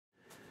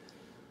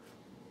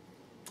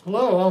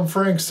Hello, I'm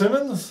Frank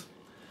Simmons.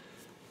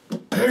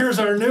 Here's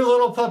our new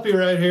little puppy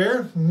right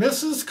here,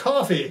 Mrs.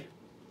 Cofee.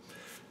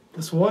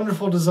 This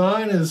wonderful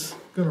design is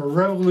going to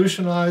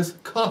revolutionize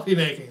coffee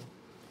making.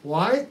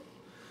 Why?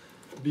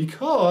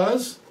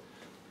 Because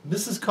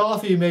Mrs.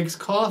 Cofee makes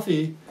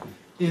coffee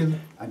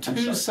in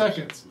 2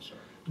 seconds.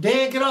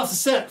 Dan, get off the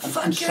set.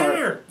 I'm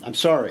sorry. I'm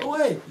sorry. Go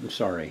away. I'm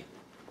sorry.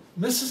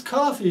 Mrs.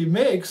 Cofee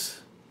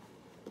makes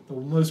the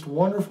most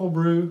wonderful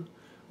brew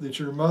that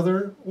your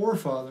mother or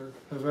father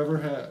have ever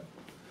had.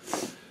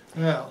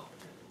 Now,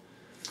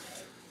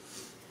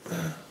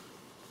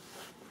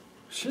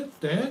 shit,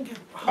 Dan, get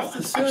off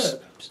the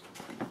set.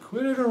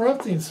 Quit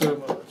interrupting so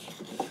much.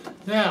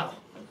 Now,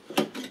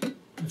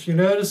 if you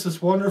notice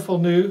this wonderful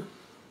new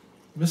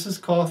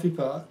Mrs. Coffee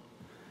pot,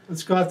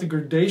 it's got the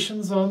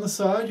gradations on the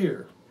side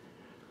here.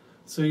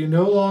 So you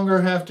no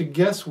longer have to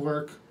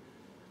guesswork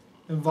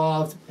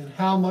involved in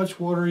how much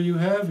water you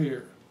have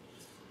here.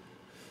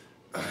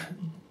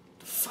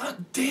 Fuck,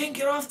 Dan,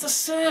 get off the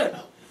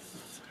set.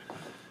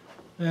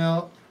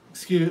 Now,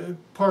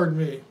 pardon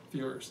me,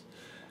 viewers.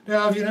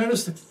 Now, if you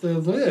notice the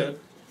lid,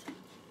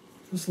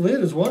 this lid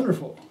is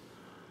wonderful.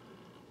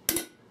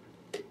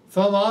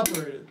 Thumb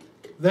operated.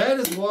 That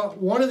is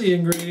one of the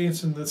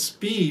ingredients in the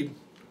speed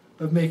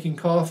of making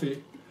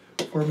coffee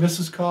for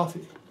Mrs.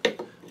 Cofee.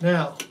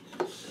 Now,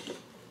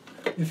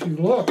 if you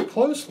look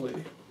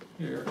closely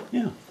here.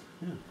 Yeah.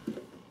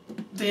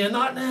 Dan,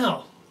 not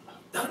now.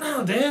 Not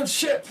now, Dan,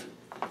 shit.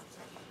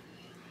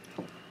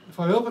 If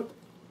I open,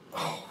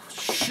 oh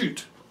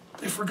shoot!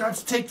 They forgot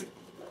to take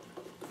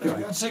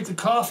the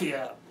coffee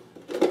out.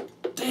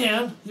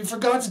 Dan, you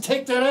forgot to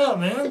take that out,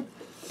 man.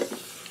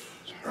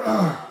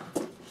 Sorry.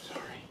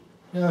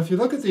 Now, if you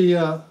look at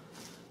the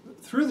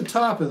through the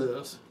top of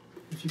this,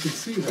 if you can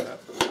see that,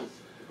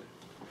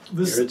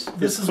 this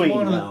is clean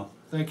one of now.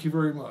 Thank you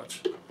very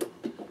much.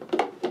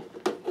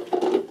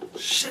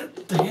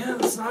 Shit, Dan,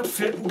 it's not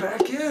fitting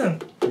back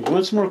in. You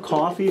want some more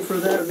coffee for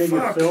that? Maybe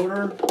a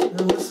filter?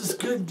 Now, this is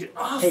good. Get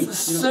off the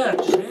set,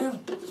 man.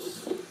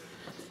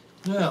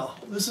 Now,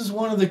 this is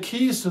one of the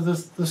keys to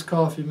this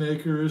coffee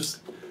maker is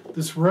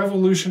this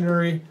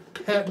revolutionary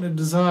patented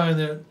design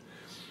that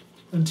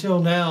until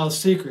now is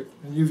secret,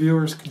 and you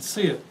viewers can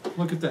see it.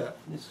 Look at that.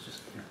 It's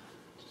just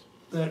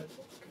that.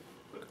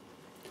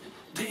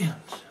 Dan,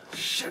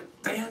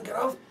 shit, Dan, get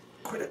off.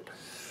 Quit it.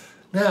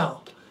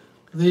 Now,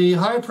 the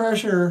high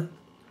pressure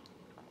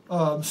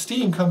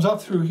steam comes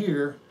up through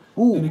here,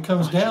 and it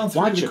comes down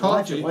through the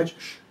coffee. Watch it.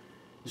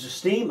 Is the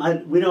steam?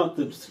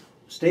 The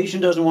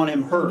station doesn't want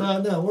him hurt.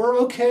 No, we're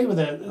okay with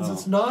that.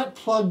 It's not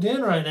plugged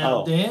in right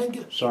now,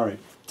 Dan. Sorry.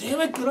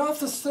 Damn it, get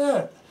off the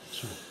set.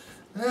 Sorry.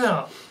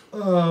 Now,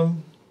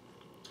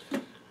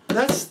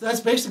 that's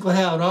basically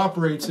how it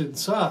operates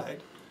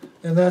inside,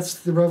 and that's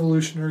the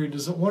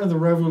one of the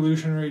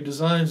revolutionary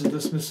designs of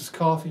this Mrs.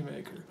 Coffee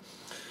maker.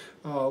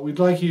 We'd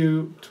like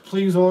you to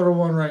please order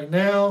one right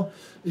now.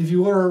 If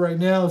you order it right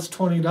now, it's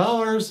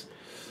 $20,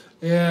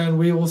 and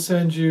we will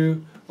send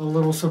you a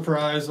little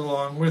surprise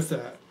along with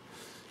that.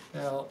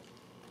 Now,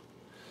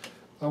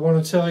 I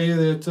want to tell you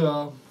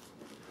that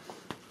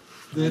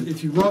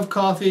if you love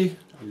coffee,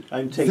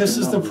 this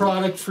is the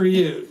product for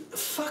you.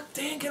 Fuck,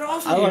 Dan, get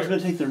off of here. I was going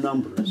to take their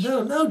numbers.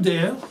 No,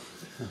 Dan.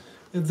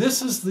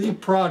 This is the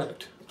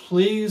product.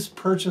 Please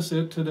purchase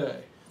it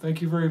today.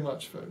 Thank you very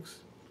much, folks.